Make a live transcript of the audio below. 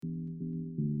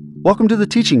Welcome to the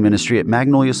teaching ministry at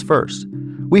Magnolia's First.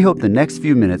 We hope the next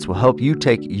few minutes will help you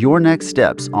take your next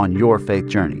steps on your faith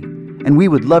journey. And we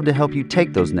would love to help you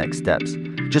take those next steps.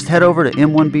 Just head over to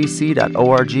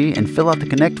m1bc.org and fill out the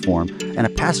Connect form, and a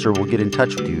pastor will get in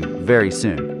touch with you very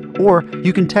soon. Or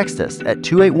you can text us at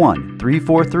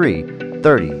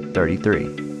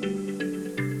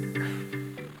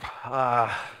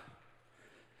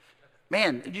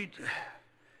 281-343-3033.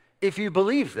 If you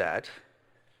believe that,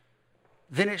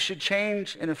 then it should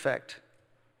change and affect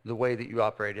the way that you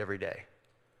operate every day.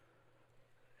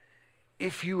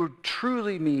 If you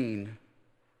truly mean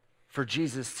for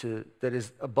Jesus that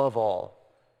is above all,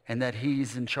 and that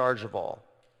he's in charge of all,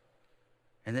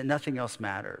 and that nothing else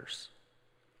matters,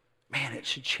 it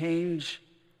should change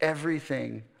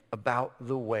everything about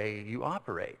the way you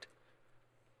operate.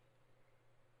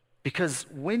 Because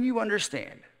when you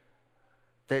understand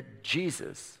that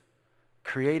Jesus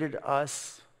created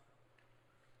us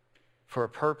for a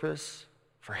purpose,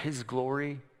 for his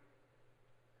glory,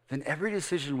 then every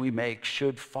decision we make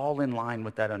should fall in line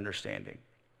with that understanding.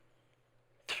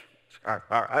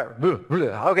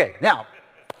 Okay, now,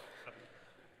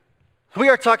 we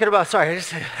are talking about, sorry, I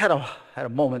just had a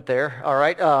moment there, all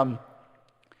right.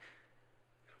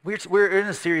 We're in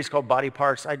a series called Body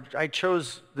Parts. I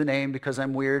chose the name because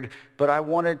I'm weird, but I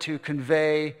wanted to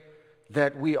convey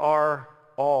that we are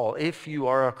all, if you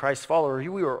are a Christ follower,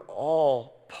 we are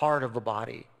all part of the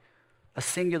body, a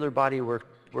singular body where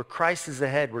Christ is the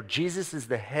head, where Jesus is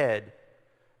the head,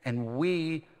 and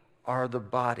we are the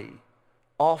body,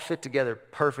 all fit together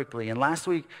perfectly. And last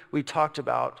week, we talked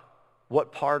about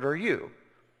what part are you?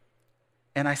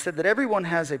 And I said that everyone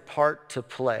has a part to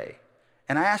play.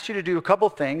 And I asked you to do a couple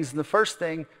things. And the first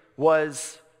thing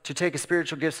was to take a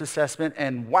spiritual gifts assessment.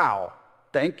 And wow,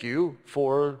 thank you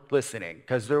for listening,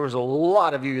 because there was a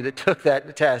lot of you that took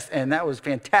that test, and that was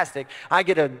fantastic. I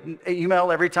get an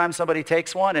email every time somebody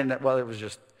takes one, and there was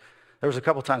a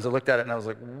couple times I looked at it and I was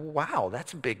like, wow,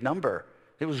 that's a big number.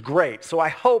 It was great. So I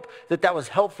hope that was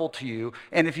helpful to you.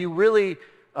 And if you really,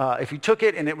 if you took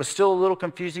it and it was still a little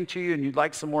confusing to you and you'd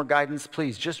like some more guidance,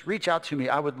 please just reach out to me.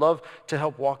 I would love to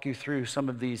help walk you through some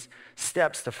of these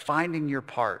steps to finding your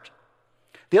part.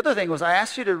 The other thing was I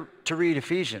asked you to read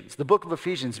Ephesians, the book of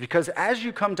Ephesians, because as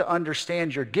you come to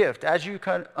understand your gift, as you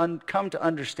come to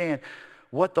understand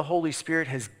what the Holy Spirit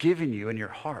has given you in your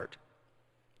heart,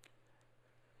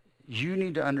 you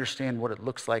need to understand what it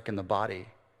looks like in the body.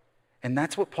 And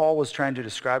that's what Paul was trying to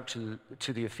describe to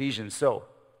the Ephesians. So,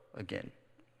 again,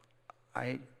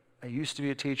 I used to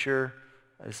be a teacher.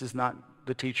 This is not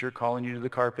the teacher calling you to the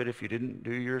carpet if you didn't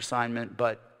do your assignment,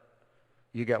 but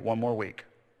you got one more week.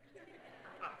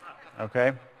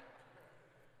 Okay?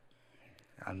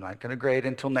 I'm not going to grade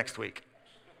until next week.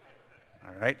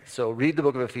 All right? So read the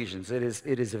book of Ephesians. It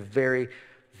is a very,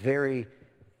 very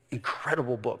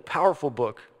incredible book, powerful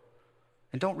book.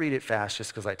 And don't read it fast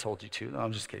just because I told you to. No,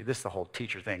 I'm just kidding. This is the whole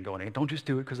teacher thing going in. Don't just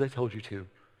do it because I told you to.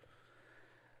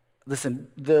 Listen,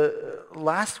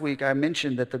 last week I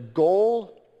mentioned that the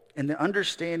goal and the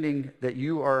understanding that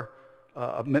you are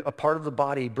a part of the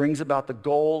body brings about the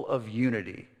goal of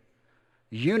unity.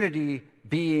 Unity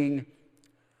being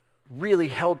really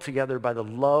held together by the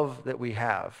love that we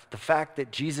have. The fact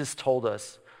that Jesus told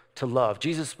us to love.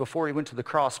 Jesus, before he went to the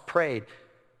cross, prayed,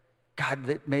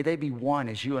 God, may they be one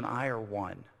as you and I are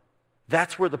one.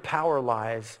 That's where the power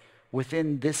lies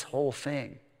within this whole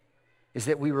thing, is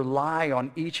that we rely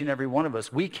on each and every one of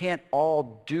us. We can't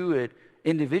all do it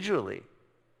individually.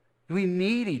 We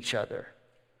need each other.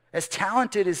 As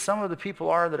talented as some of the people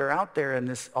are that are out there in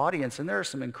this audience, and there are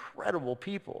some incredible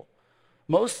people,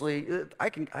 mostly, I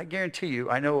guarantee you,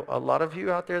 I know a lot of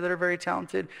you out there that are very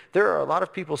talented. There are a lot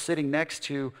of people sitting next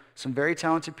to some very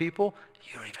talented people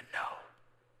you don't even know.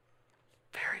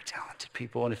 Very talented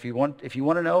people. And if you want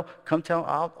to know, come tell,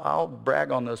 I'll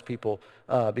brag on those people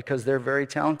because they're very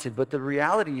talented. But the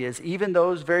reality is, even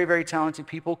those very, very talented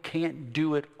people can't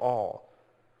do it all.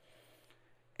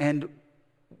 And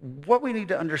what we need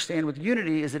to understand with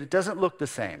unity is that it doesn't look the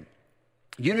same.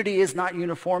 Unity is not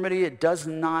uniformity. It does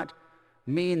not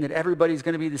mean that everybody's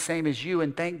going to be the same as you,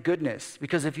 and thank goodness,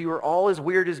 because if you were all as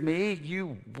weird as me,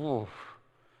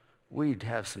 we'd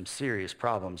have some serious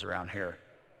problems around here.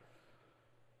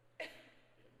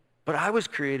 But I was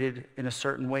created in a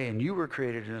certain way, and you were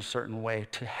created in a certain way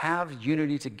to have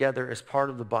unity together as part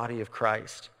of the body of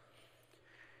Christ.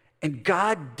 And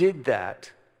God did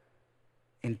that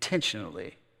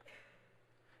intentionally.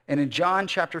 And in John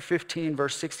chapter 15,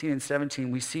 verse 16 and 17,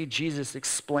 we see Jesus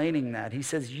explaining that. He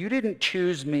says, you didn't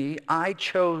choose me, I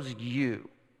chose you.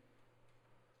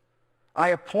 I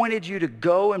appointed you to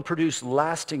go and produce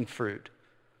lasting fruit,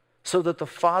 so that the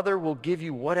Father will give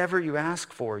you whatever you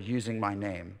ask for using my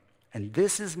name. And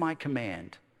this is my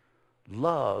command: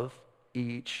 love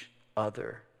each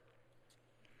other.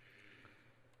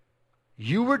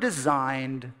 You were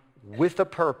designed with a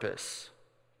purpose,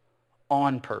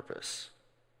 on purpose.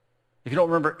 If you don't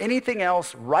remember anything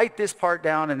else, write this part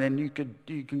down and then you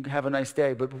can have a nice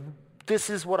day. But this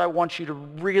is what I want you to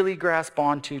really grasp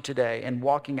onto today and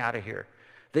walking out of here.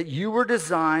 That you were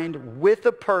designed with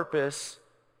a purpose,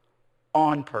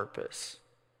 on purpose.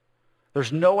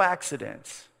 There's no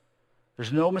accidents.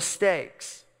 There's no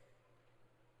mistakes.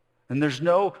 And there's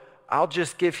no, I'll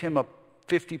just give him a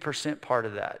 50% part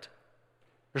of that.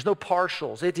 There's no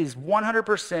partials. It is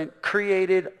 100%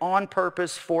 created on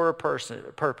purpose for a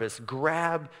purpose.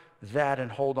 Grab that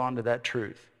and hold on to that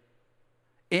truth.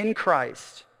 In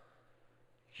Christ,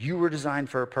 you were designed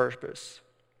for a purpose.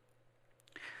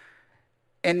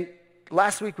 And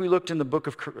last week we looked in the book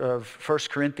of 1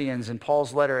 Corinthians in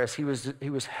Paul's letter as he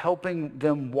was helping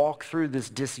them walk through this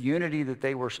disunity that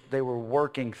they were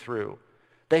working through.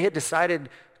 They had decided,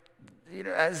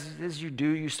 as you do,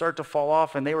 you start to fall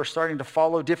off, and they were starting to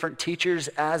follow different teachers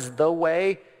as the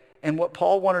way. And what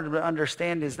Paul wanted them to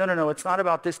understand is, no, it's not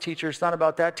about this teacher, it's not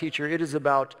about that teacher, it is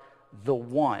about the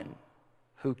one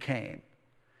who came.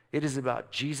 It is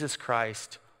about Jesus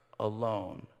Christ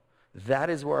alone. That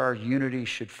is where our unity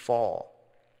should fall.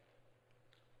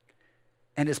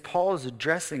 And as Paul is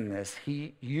addressing this,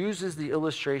 he uses the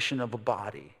illustration of a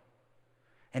body.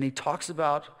 And he talks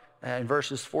about, in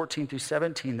verses 14 through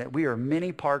 17, that we are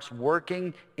many parts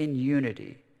working in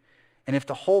unity. And if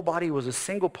the whole body was a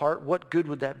single part, what good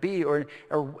would that be? Or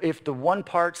if the one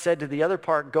part said to the other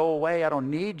part, go away, I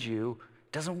don't need you,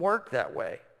 it doesn't work that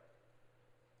way.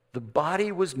 The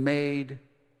body was made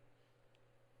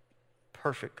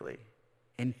perfectly,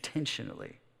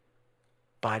 intentionally,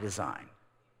 by design,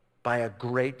 by a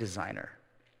great designer.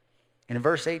 And in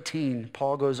verse 18,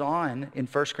 Paul goes on in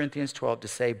 1 Corinthians 12 to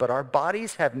say, but our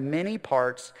bodies have many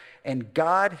parts, and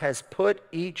God has put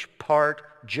each part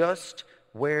just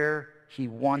where he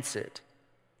wants it.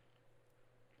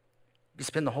 You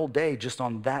spend the whole day just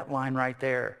on that line right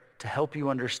there to help you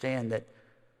understand that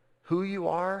who you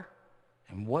are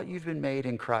and what you've been made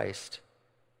in Christ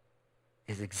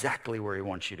is exactly where he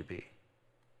wants you to be.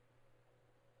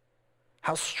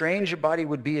 How strange a body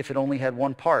would be if it only had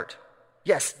one part.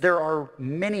 Yes, there are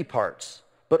many parts,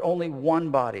 but only one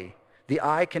body. The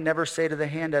eye can never say to the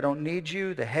hand, I don't need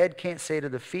you. The head can't say to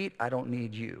the feet, I don't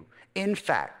need you. In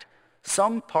fact,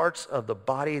 some parts of the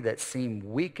body that seem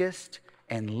weakest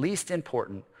and least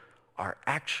important are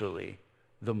actually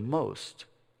the most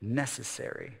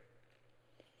necessary.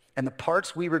 And the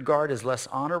parts we regard as less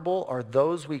honorable are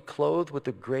those we clothe with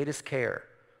the greatest care.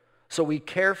 So we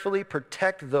carefully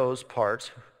protect those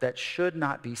parts that should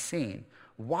not be seen,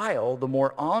 while the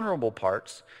more honorable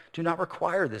parts do not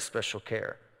require this special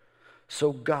care.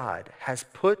 So God has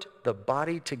put the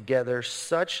body together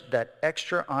such that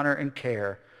extra honor and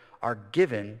care are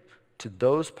given to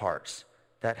those parts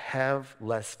that have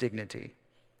less dignity.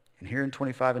 And here in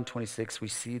 25 and 26, we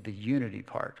see the unity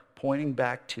part, pointing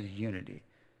back to the unity.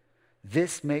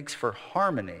 This makes for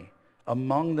harmony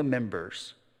among the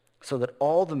members, so that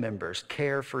all the members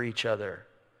care for each other.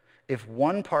 If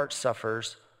one part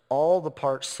suffers, all the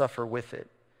parts suffer with it.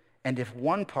 And if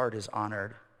one part is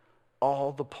honored,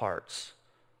 all the parts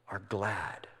are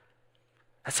glad.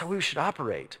 That's how we should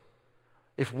operate.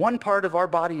 If one part of our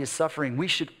body is suffering, we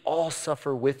should all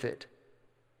suffer with it.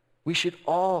 We should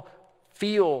all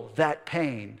feel that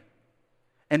pain.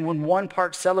 And when one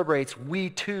part celebrates, we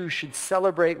too should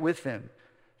celebrate with them.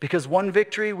 Because one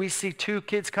victory, we see 2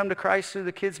 kids come to Christ through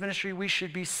the kids ministry, we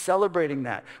should be celebrating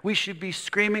that. We should be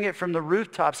screaming it from the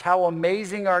rooftops how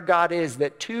amazing our God is,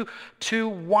 that two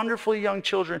wonderful young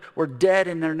children were dead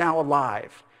and they're now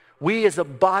alive. We as a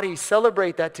body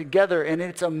celebrate that together, and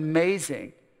it's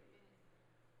amazing.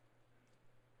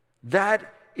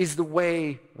 That is the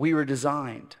way we were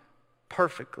designed,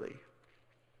 perfectly.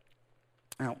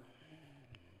 Now,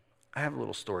 I have a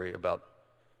little story about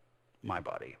my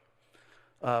body.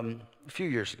 A few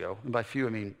years ago, and by few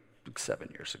I mean 7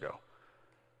 years ago,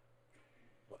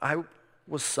 I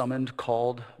was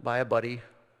called by a buddy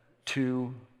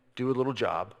to do a little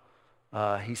job.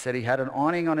 He said he had an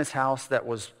awning on his house that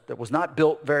was not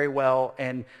built very well,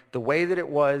 and the way that it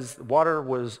was,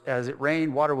 as it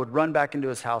rained, water would run back into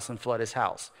his house and flood his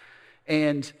house.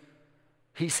 And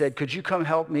he said, could you come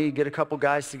help me get a couple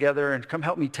guys together and come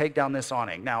help me take down this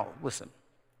awning? Now, listen,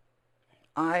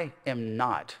 I am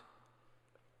not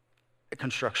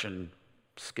construction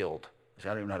skilled. I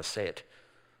don't even know how to say it.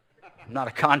 I'm not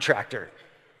a contractor.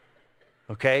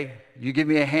 Okay? You give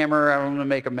me a hammer, I'm going to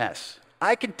make a mess.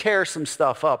 I can tear some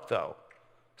stuff up, though.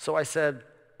 So I said,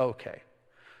 okay.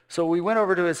 So we went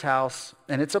over to his house,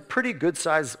 and it's a pretty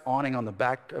good-sized awning on the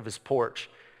back of his porch.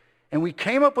 And we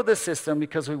came up with a system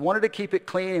because we wanted to keep it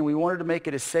clean and we wanted to make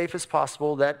it as safe as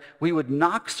possible, that we would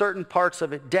knock certain parts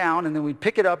of it down and then we'd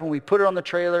pick it up and we'd put it on the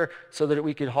trailer so that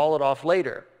we could haul it off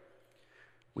later.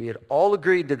 We had all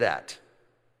agreed to that.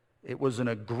 It was an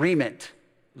agreement.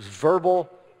 It was verbal.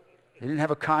 They didn't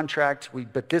have a contract,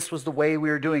 but this was the way we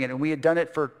were doing it. And we had done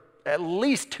it for at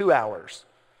least 2 hours.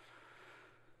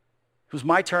 It was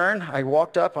my turn. I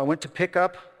walked up. I went to pick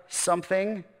up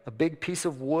something, a big piece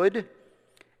of wood.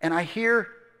 And I hear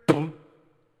boom,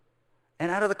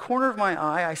 and out of the corner of my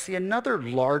eye, I see another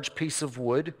large piece of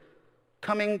wood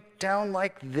coming down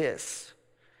like this.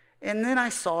 And then I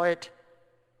saw it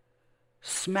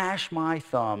smash my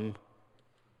thumb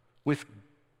with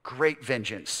great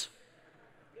vengeance.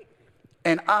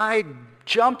 And I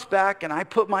jumped back, and I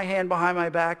put my hand behind my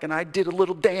back, and I did a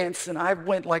little dance, and I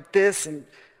went like this, and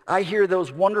I hear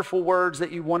those wonderful words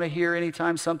that you want to hear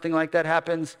anytime something like that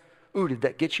happens. Ooh, did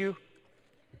that get you?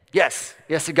 Yes,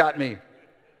 it got me.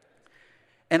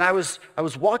 And I was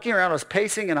walking around, I was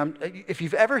pacing, and if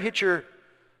you've ever hit your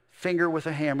finger with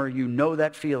a hammer, you know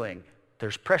that feeling.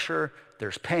 There's pressure,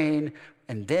 there's pain,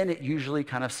 and then it usually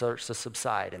kind of starts to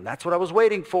subside. And that's what I was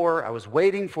waiting for. I was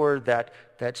waiting for that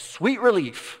sweet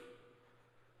relief.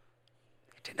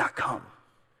 It did not come.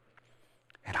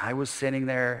 And I was sitting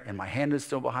there, and my hand is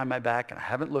still behind my back, and I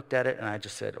haven't looked at it, and I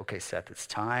just said, okay, Seth, it's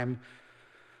time.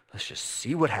 Let's just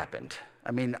see what happened. I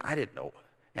mean, I didn't know.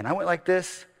 And I went like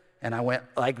this, and I went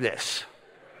like this.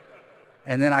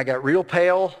 And then I got real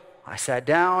pale. I sat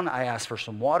down. I asked for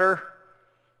some water.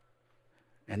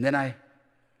 And then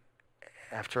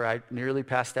after I nearly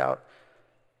passed out,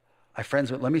 my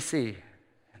friends went, let me see.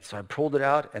 And so I pulled it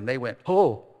out, and they went,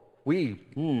 oh,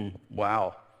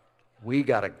 wow, we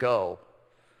got to go.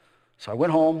 So I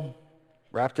went home,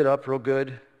 wrapped it up real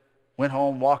good, went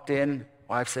home, walked in.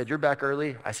 Wife said, you're back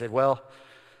early. I said, well,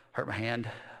 hurt my hand.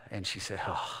 And she said,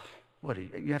 oh,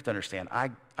 you have to understand,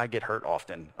 I get hurt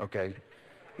often, okay?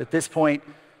 At this point,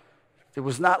 it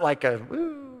was not like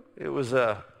it was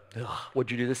what'd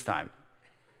you do this time?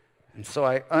 And so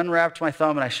I unwrapped my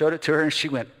thumb and I showed it to her and she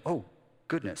went, oh,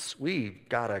 goodness, we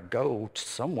gotta go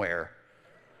somewhere.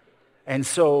 And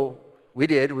so we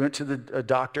did. We went to the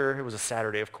doctor. It was a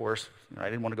Saturday, of course. I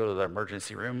didn't want to go to the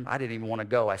emergency room. I didn't even want to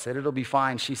go. I said, it'll be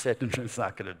fine. She said, it's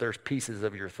not gonna, there's pieces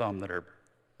of your thumb that are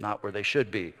not where they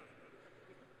should be.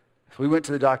 So we went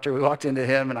to the doctor. We walked into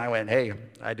him and I went, hey,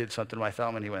 I did something to my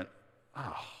thumb. And he went,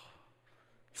 oh.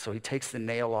 So he takes the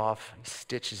nail off, he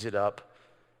stitches it up,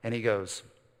 and he goes,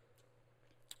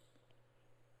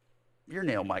 your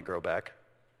nail might grow back.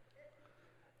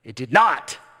 It did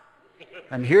not.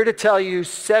 I'm here to tell you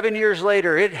 7 years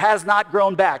later, it has not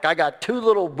grown back. I got 2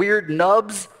 little weird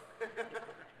nubs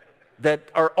that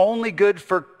are only good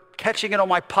for catching it on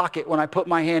my pocket when I put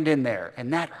my hand in there.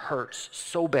 And that hurts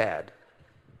so bad.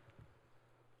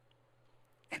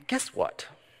 And guess what?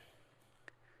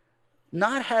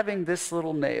 Not having this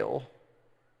little nail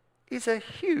is a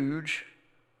huge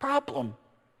problem.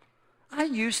 I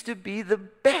used to be the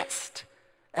best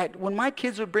when my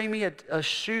kids would bring me a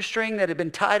shoestring that had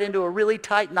been tied into a really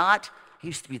tight knot. I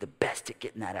used to be the best at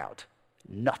getting that out.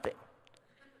 Nothing.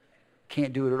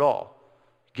 Can't do it at all.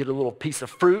 Get a little piece of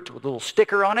fruit with a little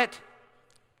sticker on it.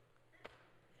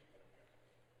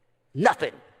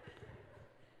 Nothing.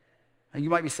 Now you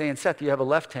might be saying, Seth, you have a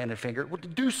left-handed finger. Well,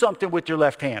 do something with your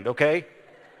left hand, okay?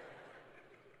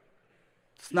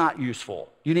 It's not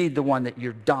useful. You need the one that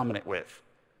you're dominant with.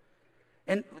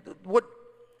 And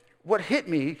what hit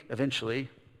me eventually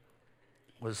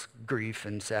was grief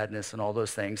and sadness and all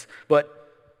those things.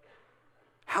 But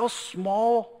how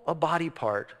small a body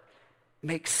part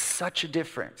makes such a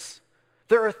difference.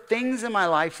 There are things in my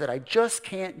life that I just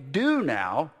can't do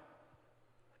now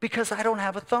because I don't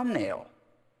have a thumbnail.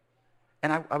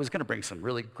 And I was going to bring some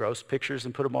really gross pictures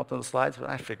and put them up on the slides, but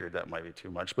I figured that might be too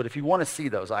much. But if you want to see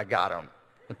those, I got them,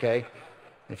 okay?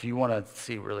 If you want to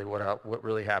see really what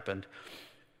really happened.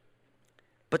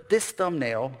 But this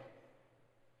thumbnail,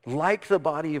 like the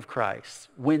body of Christ,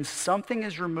 when something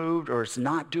is removed or it's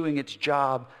not doing its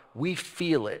job, we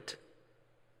feel it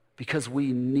because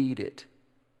we need it,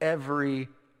 every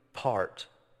part.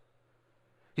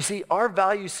 You see, our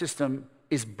value system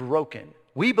is broken.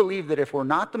 We believe that if we're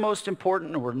not the most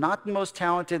important or we're not the most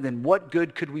talented, then what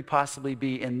good could we possibly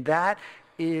be? And that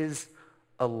is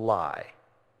a lie.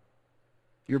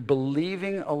 You're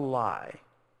believing a lie.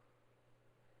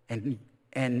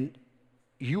 And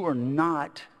you are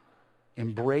not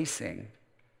embracing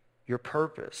your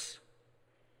purpose.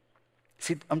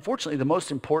 See, unfortunately, the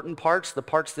most important parts, the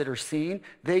parts that are seen,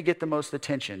 they get the most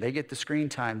attention. They get the screen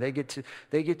time. They get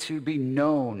to be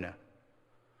known.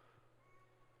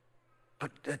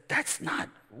 But that's not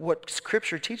what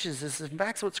Scripture teaches us. In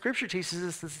fact, what Scripture teaches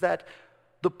us is that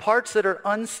the parts that are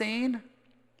unseen,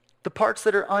 the parts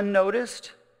that are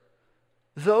unnoticed,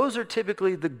 those are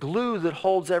typically the glue that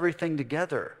holds everything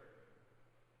together.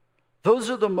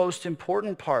 Those are the most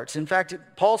important parts. In fact,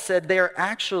 Paul said they are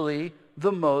actually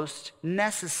the most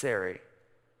necessary.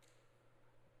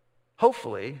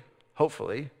 Hopefully,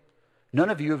 none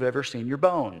of you have ever seen your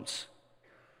bones.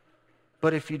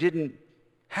 But if you didn't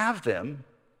have them,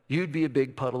 you'd be a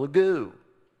big puddle of goo.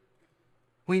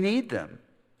 We need them.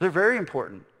 They're very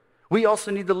important. We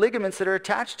also need the ligaments that are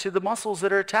attached to the muscles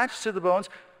that are attached to the bones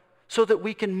so that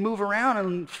we can move around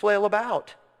and flail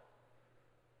about.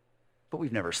 But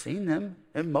we've never seen them,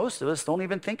 and most of us don't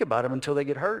even think about them until they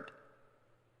get hurt.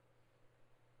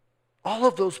 All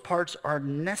of those parts are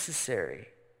necessary.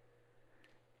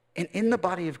 And in the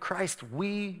body of Christ,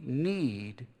 we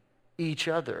need each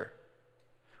other.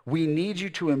 We need you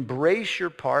to embrace your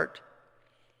part.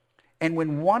 And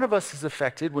when one of us is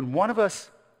affected, when one of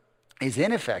us is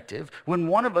ineffective, when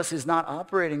one of us is not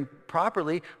operating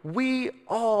properly, we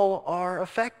all are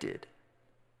affected.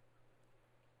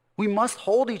 We must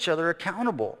hold each other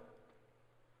accountable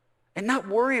and not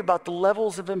worry about the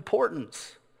levels of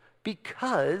importance,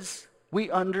 because we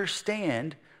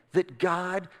understand that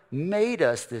God made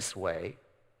us this way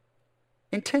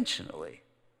intentionally.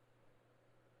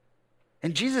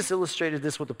 And Jesus illustrated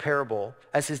this with a parable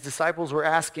as his disciples were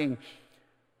asking,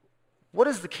 what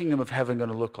is the kingdom of heaven going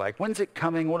to look like? When's it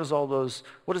coming? What is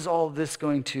all this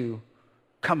going to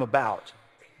come about?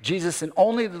 Jesus, in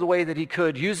only the way that he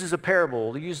could, uses a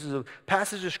parable. He uses a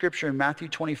passage of Scripture in Matthew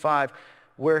 25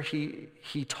 where he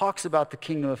talks about the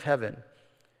kingdom of heaven.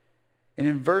 And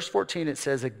in verse 14 it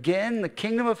says, again, the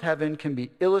kingdom of heaven can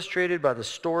be illustrated by the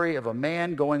story of a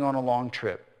man going on a long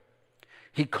trip.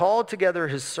 He called together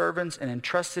his servants and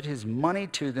entrusted his money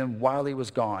to them while he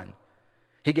was gone.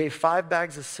 He gave 5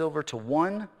 bags of silver to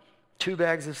one, 2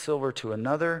 bags of silver to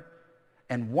another,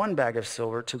 and 1 bag of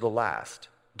silver to the last,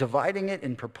 dividing it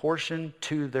in proportion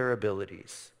to their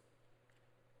abilities.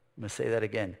 I'm going to say that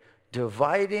again.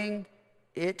 Dividing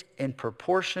it in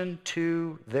proportion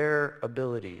to their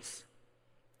abilities.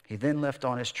 He then left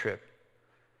on his trip.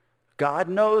 God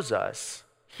knows us.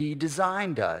 He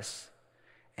designed us.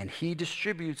 And he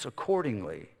distributes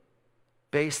accordingly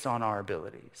based on our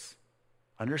abilities.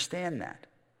 Understand that.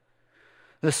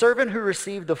 The servant who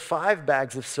received the 5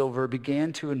 bags of silver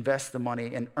began to invest the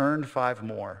money and earned 5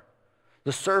 more.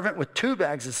 The servant with 2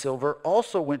 bags of silver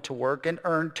also went to work and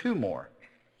earned 2 more.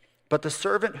 But the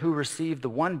servant who received the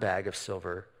 1 bag of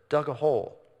silver dug a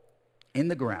hole in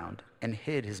the ground and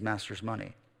hid his master's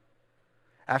money.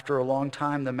 After a long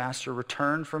time, the master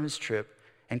returned from his trip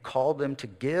and called them to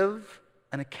give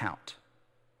an account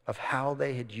of how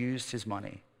they had used his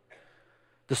money.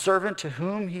 The servant to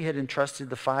whom he had entrusted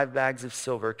the 5 bags of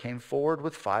silver came forward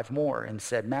with 5 more and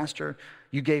said, Master,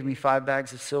 you gave me 5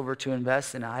 bags of silver to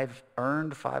invest, and I've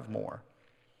earned 5 more.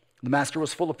 The master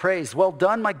was full of praise. Well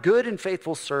done, my good and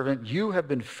faithful servant. You have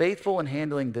been faithful in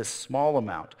handling this small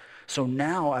amount. So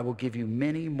now I will give you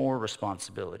many more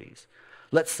responsibilities.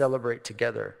 Let's celebrate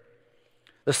together.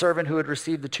 The servant who had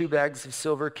received the 2 bags of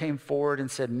silver came forward and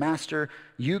said, Master,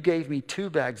 you gave me 2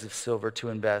 bags of silver to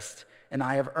invest, and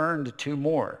I have earned 2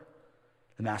 more.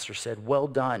 The master said, well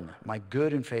done, my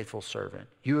good and faithful servant.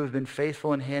 You have been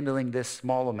faithful in handling this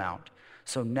small amount.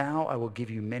 So now I will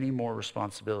give you many more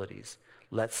responsibilities.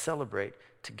 Let's celebrate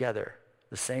together.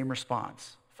 The same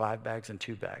response, 5 bags and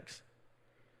 2 bags.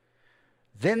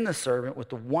 Then the servant with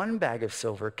the 1 bag of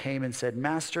silver came and said,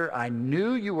 Master, I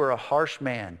knew you were a harsh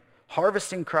man,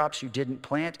 harvesting crops you didn't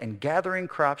plant and gathering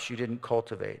crops you didn't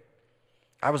cultivate.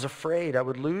 I was afraid I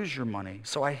would lose your money,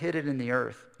 so I hid it in the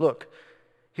earth. Look,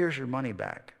 here's your money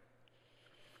back.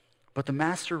 But the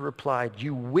master replied,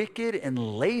 you wicked and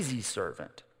lazy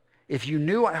servant. If you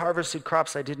knew I harvested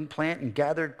crops I didn't plant and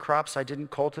gathered crops I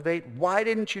didn't cultivate, why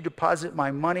didn't you deposit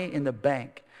my money in the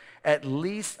bank? At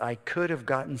least I could have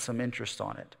gotten some interest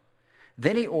on it.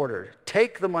 Then he ordered,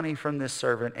 take the money from this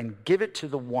servant and give it to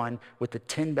the one with the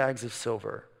 10 bags of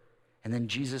silver. And then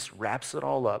Jesus wraps it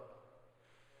all up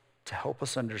to help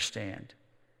us understand.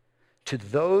 To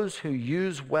those who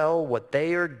use well what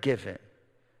they are given,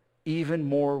 even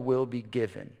more will be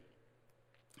given,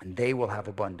 and they will have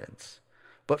abundance.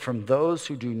 But from those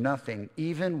who do nothing,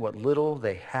 even what little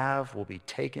they have will be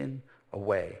taken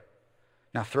away.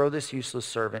 Now throw this useless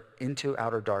servant into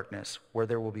outer darkness, where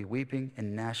there will be weeping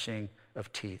and gnashing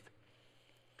of teeth.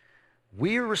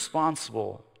 we're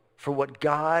responsible for what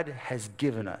God has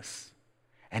given us,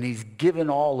 and he's given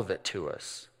all of it to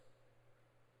us.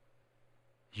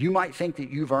 You might think that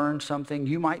you've earned something.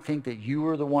 You might think that you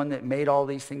were the one that made all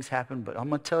these things happen, but I'm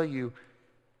going to tell you,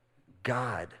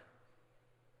 God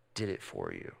did it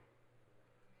for you.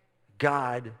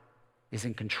 God is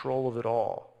in control of it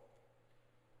all.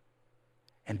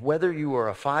 And whether you are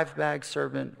a 5-bag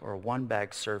servant or a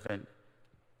 1-bag servant,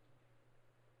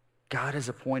 God has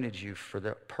appointed you for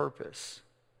the purpose.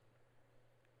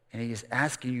 And he is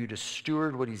asking you to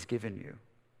steward what he's given you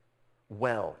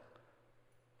well.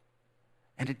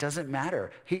 And it doesn't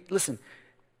matter. Listen,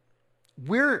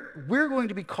 we're going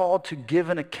to be called to give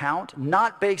an account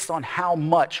not based on how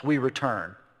much we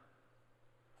return,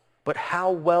 but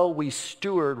how well we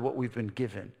steward what we've been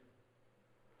given.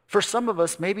 For some of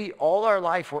us, maybe all our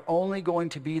life we're only going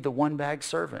to be the 1-bag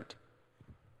servant.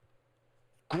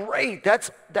 Great,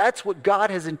 that's what God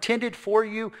has intended for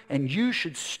you, and you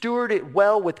should steward it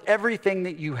well with everything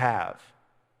that you have.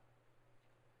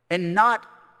 And not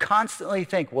constantly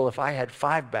think, well, if I had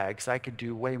 5 bags, I could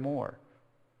do way more.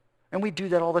 And we do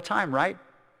that all the time, right?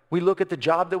 We look at the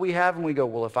job that we have and we go,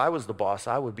 well, if I was the boss,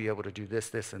 I would be able to do this,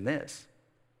 this, and this.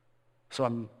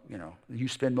 So you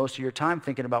spend most of your time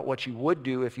thinking about what you would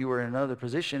do if you were in another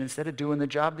position instead of doing the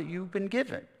job that you've been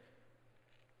given.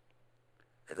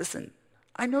 Listen,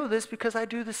 I know this because I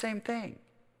do the same thing.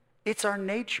 It's our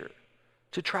nature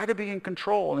to try to be in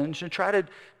control and to try to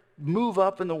move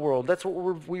up in the world. That's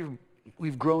what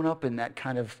we've grown up in, that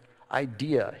kind of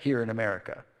idea here in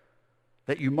America,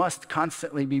 that you must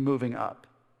constantly be moving up.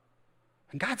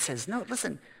 And God says, no,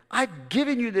 listen, I've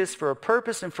given you this for a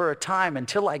purpose and for a time.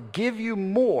 Until I give you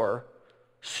more,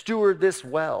 steward this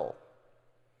well.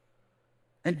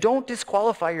 And don't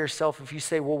disqualify yourself if you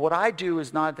say, well, what I do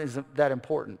is not that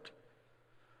important.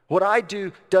 What I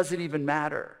do doesn't even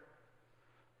matter.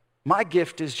 My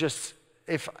gift is just,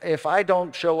 if I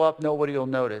don't show up, nobody will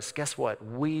notice. Guess what?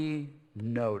 We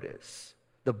notice.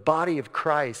 The body of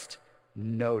Christ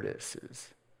notices.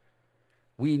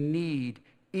 We need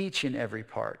each and every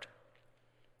part.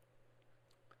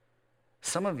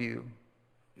 Some of you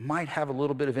might have a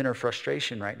little bit of inner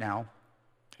frustration right now.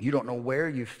 You don't know where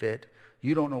you fit.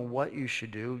 You don't know what you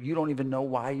should do. You don't even know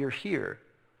why you're here.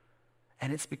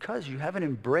 And it's because you haven't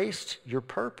embraced your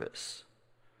purpose.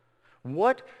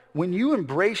 When you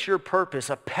embrace your purpose,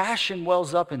 a passion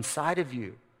wells up inside of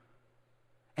you.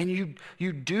 And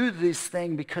you do this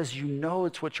thing because you know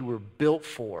it's what you were built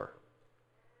for.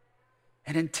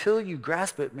 And until you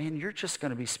grasp it, man, you're just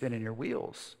going to be spinning your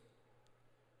wheels.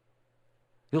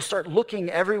 You'll start looking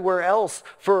everywhere else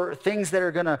for things that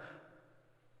are going to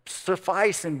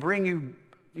suffice and bring you,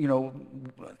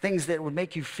 things that would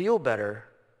make you feel better.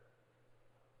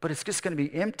 But it's just going to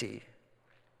be empty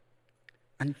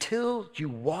until you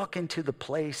walk into the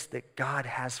place that God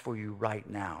has for you right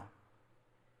now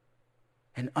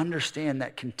and understand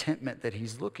that contentment that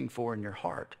he's looking for in your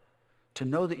heart, to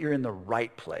know that you're in the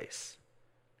right place,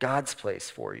 God's place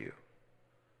for you.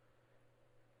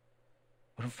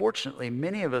 But unfortunately,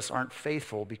 many of us aren't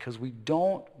faithful because we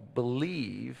don't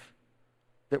believe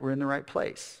that we're in the right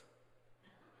place.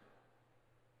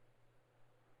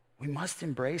 We must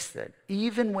embrace that,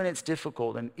 even when it's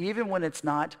difficult and even when it's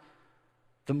not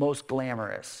the most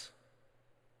glamorous.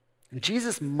 And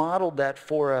Jesus modeled that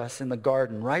for us in the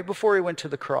garden right before he went to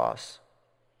the cross.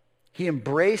 He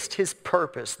embraced his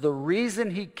purpose, the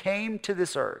reason he came to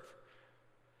this earth.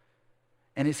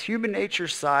 And his human nature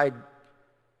side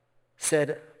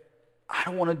said, I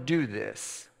don't want to do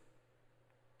this.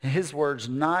 In his words,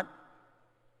 not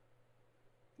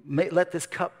let this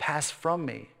cup pass from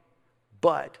me,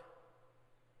 but,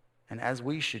 and as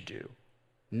we should do,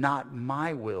 not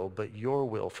my will, but your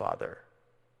will, Father.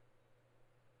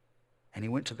 And he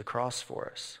went to the cross for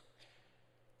us.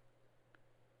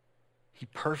 He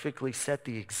perfectly set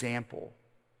the example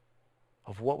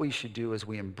of what we should do as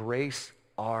we embrace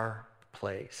our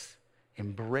place,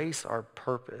 embrace our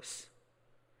purpose,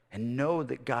 and know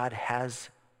that God has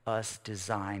us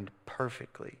designed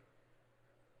perfectly.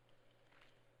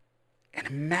 And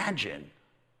imagine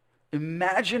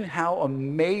how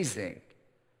amazing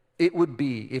it would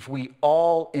be if we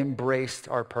all embraced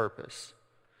our purpose.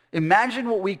 Imagine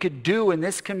what we could do in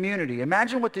this community.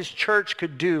 Imagine what this church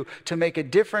could do to make a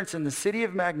difference in the city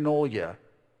of Magnolia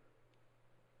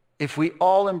if we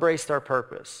all embraced our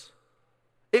purpose.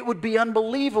 It would be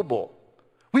unbelievable.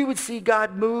 We would see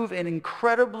God move in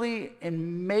incredibly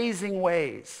amazing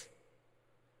ways.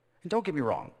 And don't get me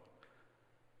wrong,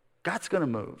 God's going to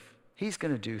move. He's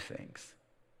going to do things.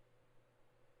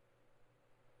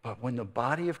 But when the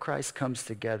body of Christ comes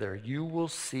together, you will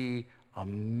see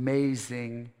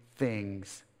amazing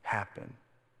things happen.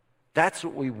 That's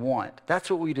what we want. That's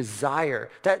what we desire.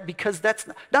 That's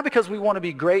not because we want to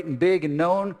be great and big and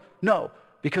known. No,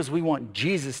 because we want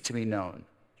Jesus to be known.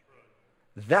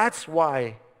 That's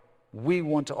why we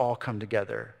want to all come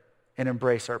together and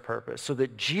embrace our purpose, so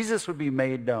that Jesus would be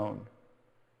made known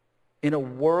in a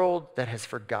world that has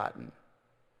forgotten,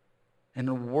 in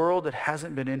a world that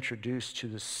hasn't been introduced to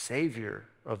the Savior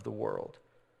of the world.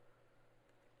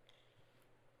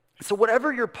 So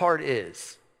whatever your part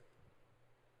is,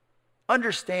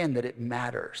 understand that it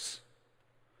matters.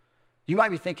 You might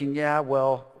be thinking, yeah,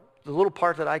 well, the little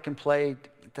part that I can play,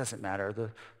 it doesn't matter.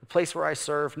 The place where I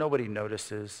serve, nobody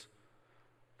notices.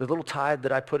 The little tithe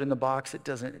that I put in the box, it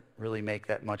doesn't really make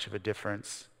that much of a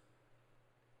difference.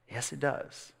 Yes, it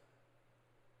does.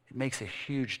 It makes a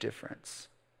huge difference.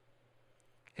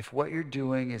 If what you're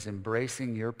doing is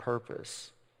embracing your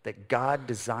purpose that God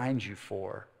designed you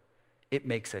for, it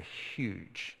makes a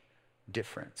huge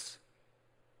difference.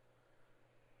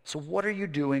 So what are you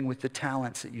doing with the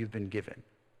talents that you've been given?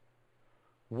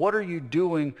 What are you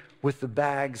doing with the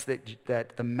bags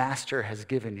that the master has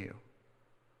given you?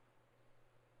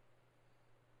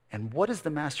 And what is the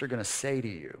master going to say to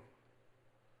you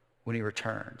when he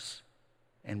returns?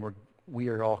 And we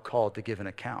are all called to give an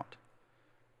account.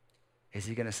 Is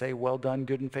he going to say, well done,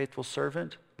 good and faithful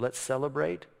servant, let's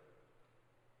celebrate?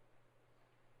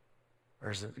 Or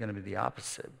is it going to be the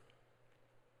opposite?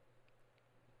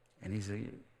 And is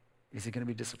he going to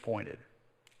be disappointed?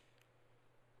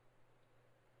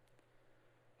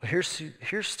 Well,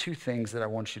 here's two things that I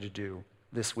want you to do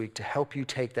this week to help you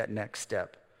take that next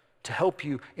step, to help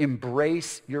you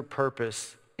embrace your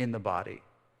purpose in the body.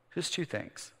 Just two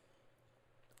things.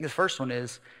 The first one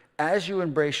is, as you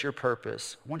embrace your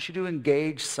purpose, I want you to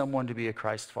engage someone to be a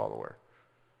Christ follower.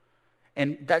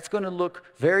 And that's going to look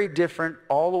very different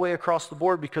all the way across the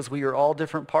board because we are all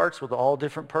different parts with all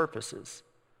different purposes.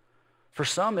 For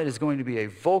some, it is going to be a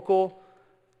vocal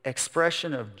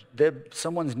expression of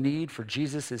someone's need for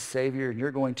Jesus as Savior, and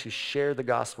you're going to share the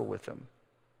gospel with them.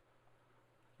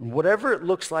 And whatever it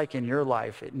looks like in your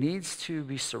life, it needs to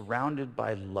be surrounded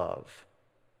by love.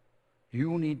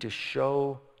 You need to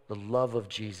show the love of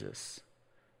Jesus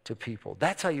to people.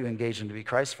 That's how you engage them to be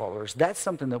Christ followers. That's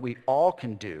something that we all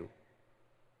can do,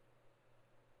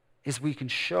 is we can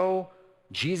show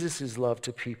Jesus' love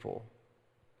to people.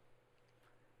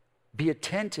 Be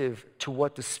attentive to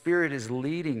what the Spirit is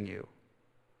leading you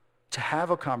to have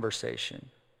a conversation,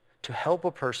 to help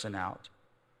a person out,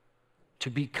 to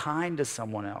be kind to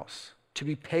someone else, to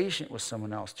be patient with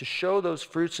someone else, to show those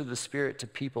fruits of the Spirit to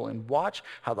people, and watch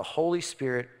how the Holy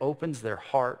Spirit opens their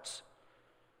hearts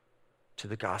to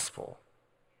the gospel.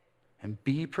 And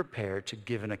be prepared to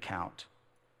give an account.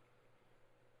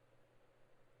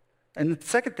 And the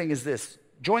second thing is this.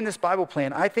 Join this Bible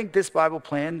plan. I think this Bible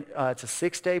plan, it's a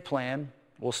 6-day plan.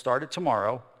 We'll start it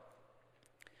tomorrow.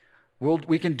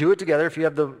 We can do it together. If you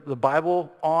have the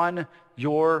Bible on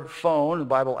your phone, the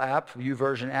Bible app,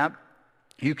 YouVersion app,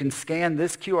 you can scan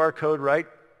this QR code right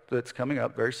that's coming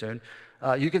up very soon.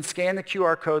 You can scan the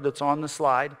QR code that's on the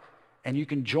slide, and you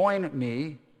can join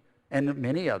me and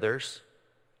many others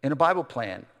in a Bible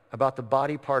plan about the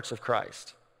body parts of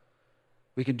Christ.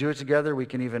 We can do it together. We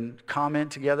can even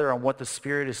comment together on what the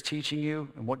Spirit is teaching you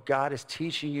and what God is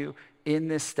teaching you in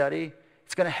this study.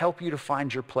 It's going to help you to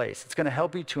find your place. It's going to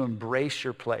help you to embrace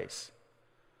your place.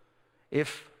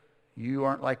 If you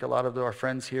aren't like a lot of our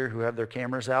friends here who have their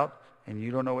cameras out and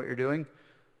you don't know what you're doing,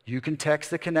 you can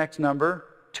text the Connect number,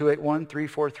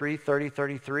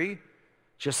 281-343-3033.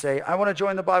 Just say, I want to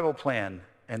join the Bible plan.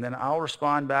 And then I'll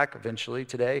respond back eventually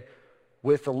today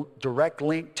with a direct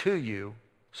link to you,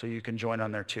 so you can join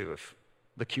on there too if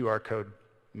the QR code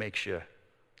makes you a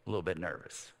little bit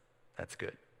nervous. That's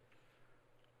good.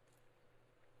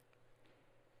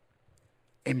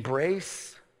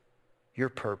 Embrace your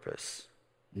purpose.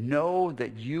 Know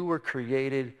that you were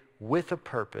created with a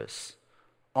purpose,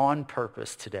 on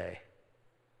purpose today.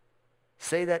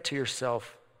 Say that to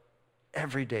yourself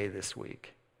every day this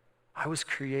week. I was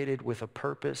created with a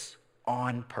purpose,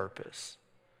 on purpose.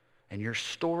 And your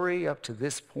story up to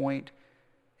this point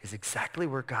is exactly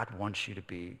where God wants you to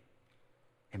be.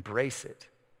 Embrace it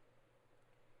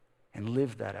and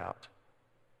live that out.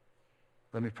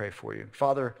 Let me pray for you.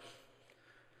 Father,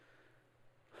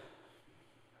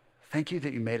 thank you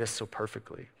that you made us so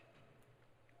perfectly.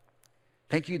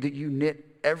 Thank you that you knit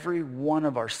every one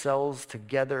of our cells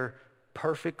together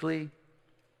perfectly,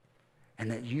 and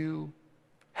that you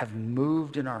have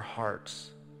moved in our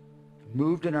hearts,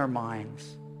 moved in our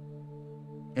minds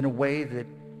in a way that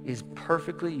is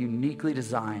perfectly, uniquely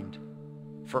designed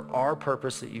for our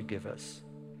purpose that you give us.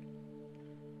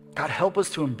 God, help us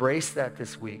to embrace that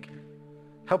this week.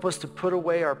 Help us to put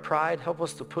away our pride. Help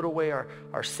us to put away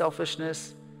our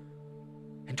selfishness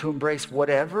and to embrace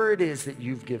whatever it is that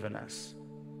you've given us.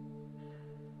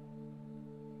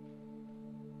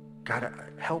 God,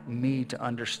 help me to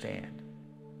understand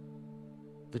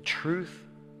the truth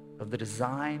of the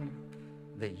design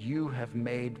that you have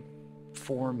made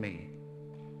for me,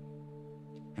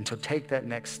 and to take that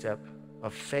next step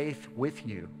of faith with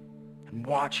you and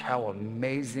watch how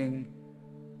amazing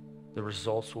the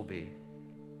results will be.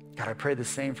 God, I pray the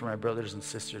same for my brothers and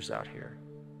sisters out here,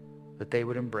 that they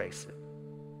would embrace it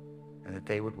and that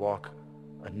they would walk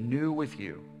anew with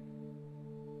you.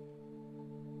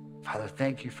 Father,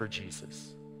 thank you for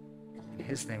Jesus. In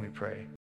his name we pray.